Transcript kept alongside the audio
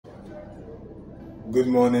Good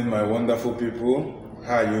morning, my wonderful people.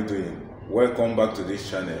 How are you doing? Welcome back to this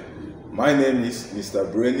channel. My name is Mr.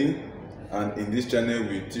 Brainy, and in this channel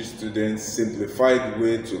we teach students simplified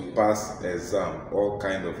way to pass exam, all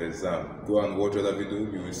kind of exam. Go and watch other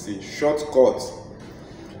videos, you will see shortcuts.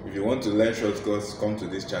 If you want to learn shortcuts, come to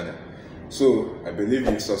this channel. So I believe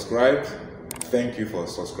you've subscribed. Thank you for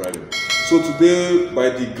subscribing. So today,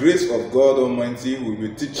 by the grace of God Almighty, we'll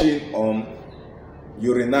be teaching on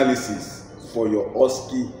urinalysis for your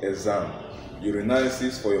OSCE exam.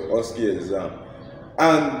 Urinalysis for your OSCE exam.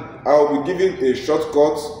 And I'll be giving a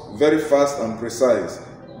shortcut, very fast and precise.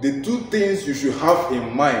 The two things you should have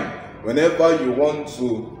in mind whenever you want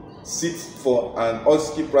to sit for an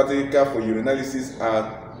OSCE practical for urinalysis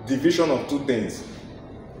are division of two things.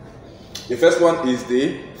 The first one is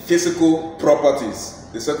the physical properties.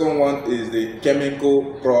 The second one is the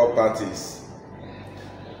chemical properties.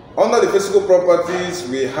 Under the physical properties,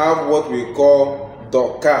 we have what we call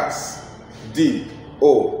DOCAS. D-O-R-C-A-S.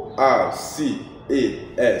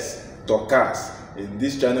 DOCAS. In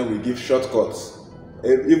this channel, we give shortcuts.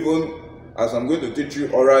 Even as I'm going to teach you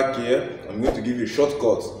oral care, I'm going to give you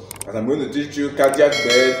shortcuts. As I'm going to teach you cardiac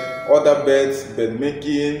bed, other beds, bed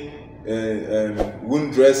making,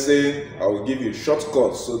 wound dressing, I will give you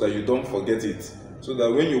shortcuts so that you don't forget it. So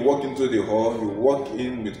that when you walk into the hall, you walk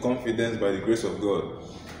in with confidence by the grace of God.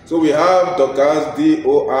 So we have DOCAS,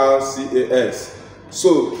 D-O-R-C-A-S.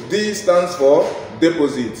 So D stands for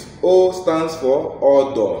deposit, O stands for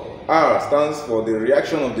odor, R stands for the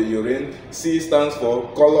reaction of the urine, C stands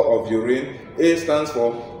for color of urine, A stands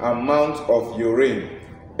for amount of urine,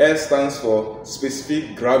 S stands for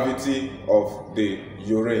specific gravity of the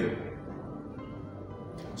urine.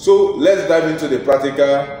 So let's dive into the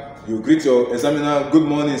practical. You greet your examiner. Good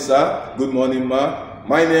morning, sir. Good morning, ma.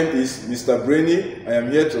 My name is Mr. Brainy. I am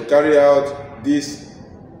here to carry out this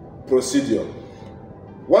procedure.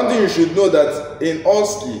 One thing you should know that in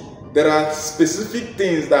OSCE, there are specific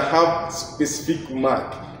things that have specific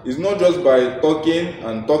mark. It's not just by talking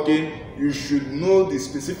and talking. You should know the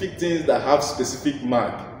specific things that have specific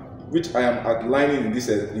mark, which I am outlining in this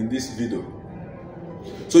video.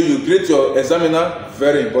 So you greet your examiner,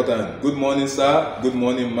 very important. Good morning, sir. Good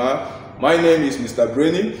morning, ma. My name is Mr.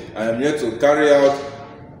 Brainy. I am here to carry out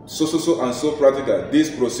so practical, this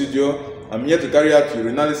procedure. I'm here to carry out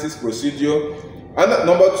urinalysis procedure. And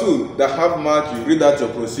number two, that have mark, you read out your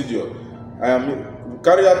procedure. I am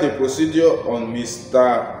carry out a procedure on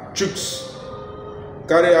Mr. Chooks.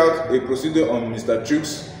 Carry out a procedure on Mr.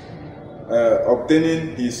 Chooks,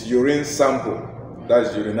 obtaining his urine sample. That is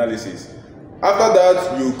urinalysis. After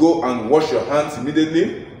that, you go and wash your hands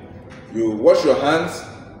immediately. You wash your hands,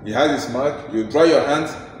 it has its mark. You dry your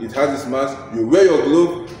hands, it has its mark. You wear your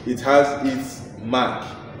glove, it has its mark.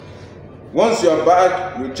 Once you are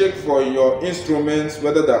back, you check for your instruments,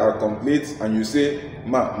 whether they are complete, and you say,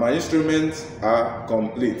 ma, my instruments are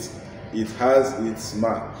complete. It has its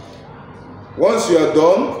mark. Once you are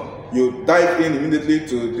done, you dive in immediately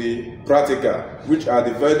to the practical, which are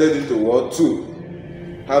divided into what? Two.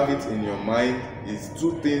 Have it in your mind. It's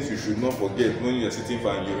two things you should not forget when you are sitting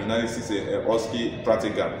for an urinalysis OSCE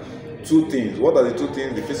practical. Two things. What are the two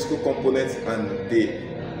things? The physical components and the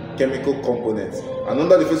chemical components. And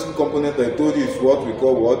under the physical component, I told you is what we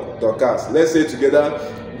call what? DOCAS. Let's say together.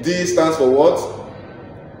 D stands for what?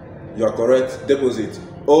 You are correct. Deposit.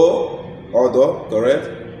 O, odor, correct.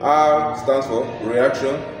 R stands for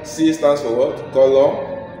reaction. C stands for what? Color.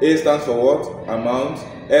 A stands for what? Amount.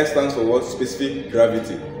 S stands for what? Specific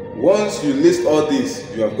gravity. Once you list all this,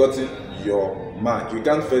 you have gotten your mark. You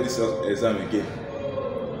can't fail this exam again.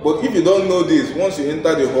 But if you don't know this, once you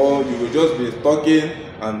enter the hall, you will just be talking,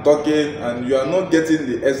 and you are not getting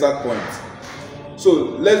the exact point.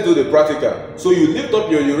 So let's do the practical. So you lift up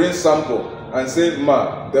your urine sample and say,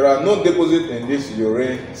 ma, there are no deposits in this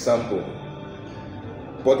urine sample.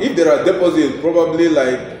 But if there are deposits, probably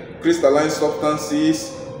like crystalline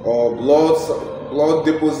substances or blood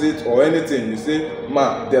deposit or anything, you say,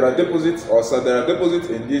 ma, there are deposits, or sir, there are deposits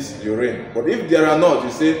in this urine. But if there are not,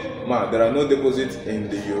 you say, ma, there are no deposits in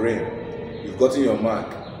the urine. You've gotten your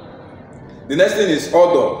mark. The next thing is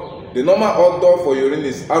odor. The normal odor for urine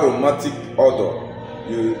is aromatic odor.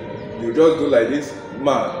 You just go like this,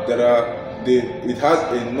 ma, it has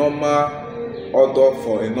a normal odor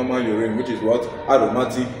for a normal urine, which is what?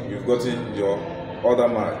 Aromatic. You've gotten your other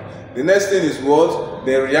mark. The next thing is what?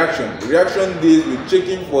 The reaction. The reaction deals with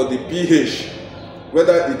checking for the pH,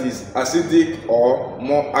 whether it is acidic or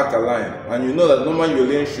more alkaline. And you know that normal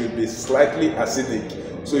urine should be slightly acidic.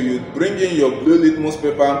 So you bring in your blue litmus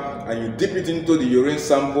paper and you dip it into the urine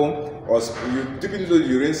sample,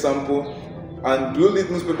 And blue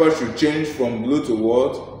litmus paper should change from blue to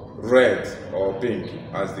what? Red or pink,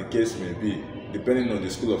 as the case may be, depending on the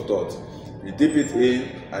school of thought. You dip it in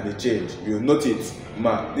and it changes. You note it,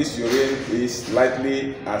 this urine is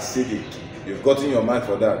slightly acidic. You've gotten your mind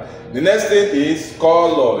for that. The next thing is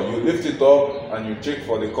color. You lift it up and you check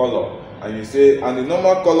for the color. And you say, and the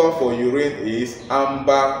normal color for urine is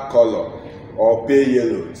amber color or pale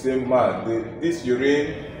yellow. You say, this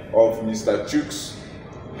urine of Mr. Chooks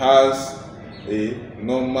has a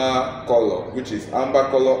normal color, which is amber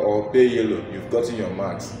color or pale yellow. You've gotten your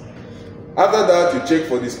marks. After that, you check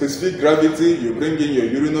for the specific gravity. You bring in your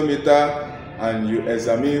urinometer and you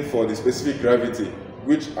examine for the specific gravity,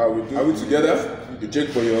 which I will do. Are we together? You check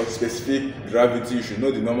for your specific gravity. You should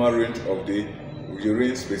know the normal range of the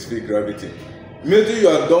urine specific gravity. Immediately you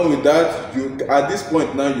are done with that, at this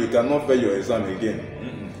point now you cannot fail your exam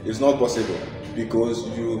again. It's not possible, because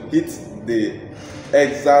you hit the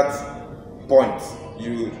exact point.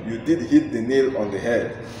 You did hit the nail on the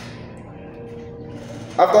head.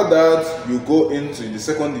 After that, you go into the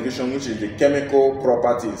second division, which is the chemical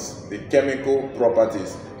properties. The chemical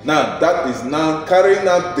properties. Now, that is now carrying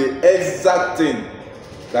out the exact thing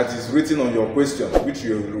that is written on your question, which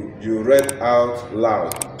you read out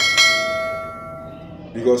loud.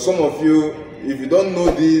 Because some of you, if you don't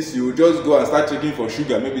know this, you will just go and start checking for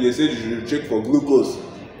sugar. Maybe they said you should check for glucose.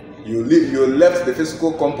 You left the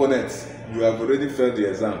physical components. You have already failed the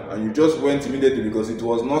exam, and you just went immediately because it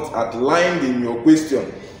was not outlined in your question.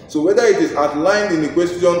 So whether it is outlined in the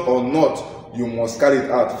question or not, you must carry it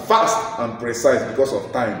out fast and precise because of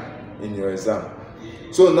time in your exam.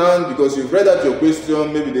 So now, because you've read out your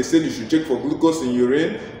question, maybe they said you should check for glucose in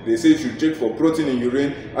urine, they say you should check for protein in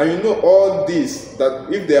urine, and you know all this, that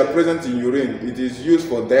if they are present in urine, it is used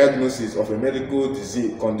for diagnosis of a medical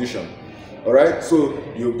disease condition. Alright, so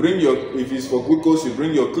you bring if it's for glucose, you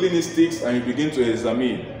bring your cleaning sticks and you begin to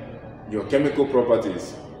examine your chemical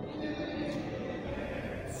properties.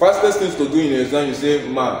 Fastest things to do in your exam, you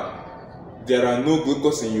say, there are no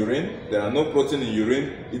glucose in urine, there are no protein in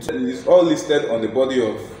urine. It is all listed on the body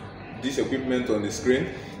of this equipment on the screen.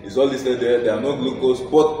 It's all listed there. There are no glucose.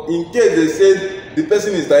 But in case they said the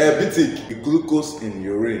person is diabetic, the glucose in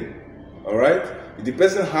urine. Alright? If the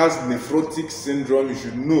person has nephrotic syndrome, you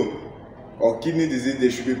should know, or kidney disease, there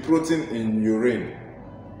should be protein in urine.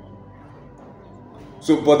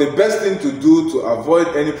 So, but the best thing to do to avoid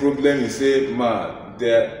any problem is say,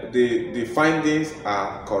 the findings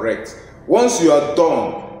are correct. Once you are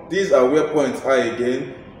done, these are where points are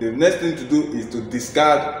again. The next thing to do is to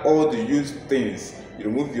discard all the used things. You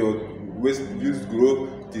remove your used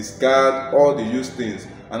glove, discard all the used things.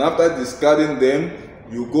 And after discarding them,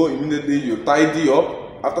 you go immediately, you tidy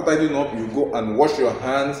up. After tidying up, you go and wash your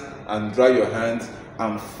hands and dry your hands.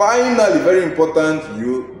 And finally, very important,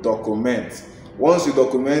 you document. Once you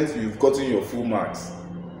document, you've gotten your full marks.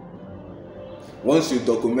 Once you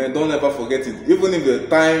document, don't ever forget it. Even if the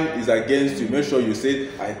time is against you, make sure you say,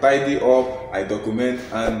 I tidy up, I document,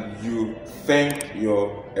 and you thank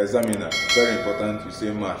your examiner. Very important, you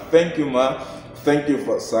say, thank you, thank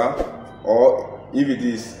you, sir. Or if it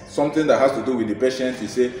is something that has to do with the patient, you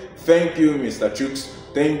say, thank you, Mr. Chooks,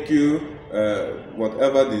 thank you,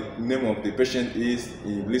 whatever the name of the patient is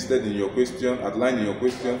listed in your question, outlined in your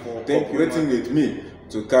question, for cooperating with me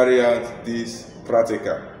to carry out this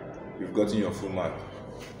practical. You've gotten your full mark.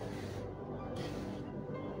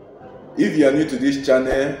 If you are new to this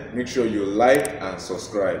channel, make sure you like and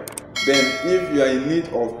subscribe. Then, if you are in need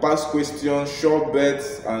of past questions, short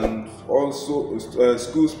bets, and also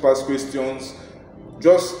schools past questions,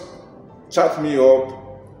 just chat me up,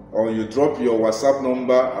 or you drop your WhatsApp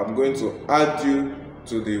number. I'm going to add you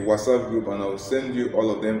to the WhatsApp group, and I will send you all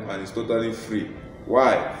of them, and it's totally free.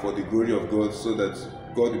 Why? For the glory of God, so that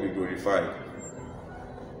God will be glorified.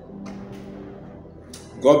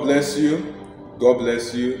 God bless you,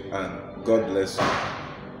 and God bless you.